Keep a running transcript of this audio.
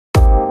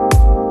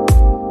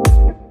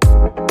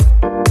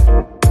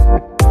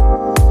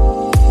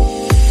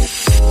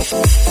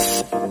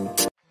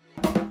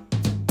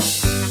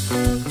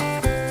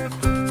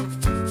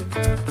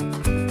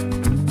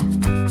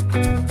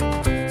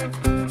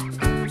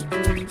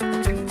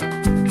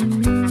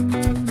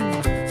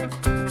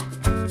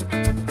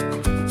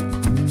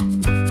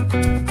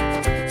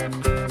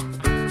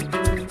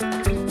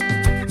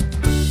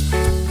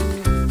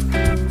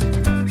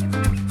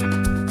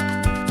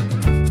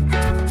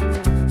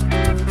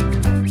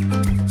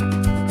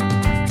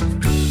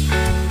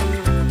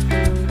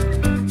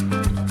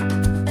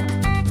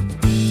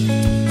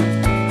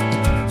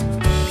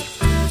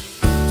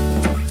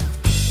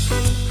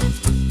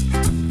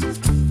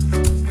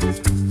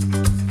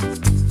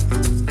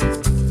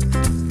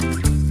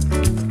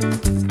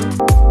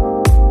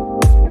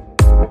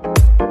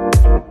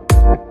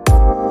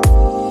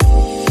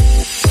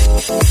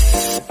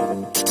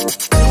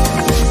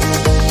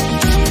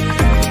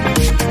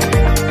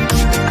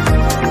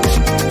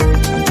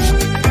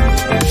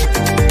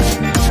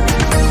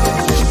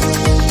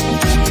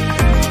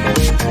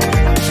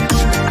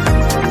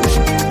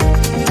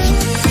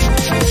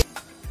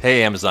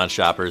Hey Amazon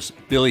shoppers,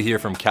 Billy here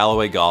from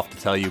Callaway Golf to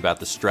tell you about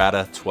the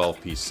Strata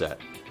 12-piece set.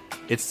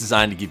 It's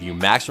designed to give you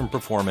maximum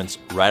performance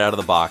right out of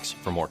the box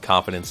for more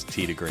confidence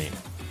tee to green.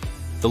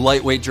 The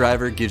lightweight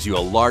driver gives you a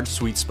large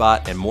sweet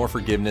spot and more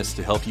forgiveness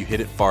to help you hit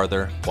it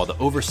farther, while the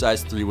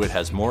oversized 3-wood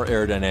has more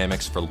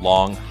aerodynamics for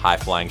long,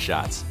 high-flying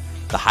shots.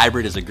 The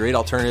hybrid is a great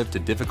alternative to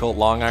difficult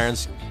long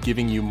irons,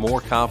 giving you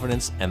more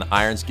confidence, and the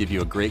irons give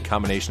you a great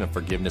combination of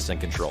forgiveness and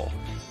control.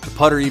 The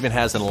putter even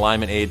has an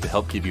alignment aid to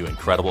help give you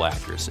incredible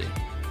accuracy.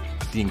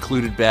 The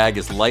included bag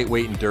is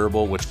lightweight and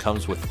durable, which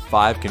comes with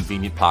 5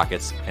 convenient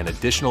pockets, an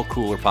additional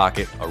cooler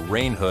pocket, a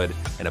rain hood,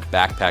 and a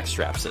backpack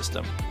strap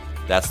system.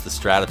 That's the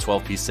Strata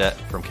 12-piece set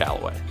from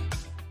Callaway.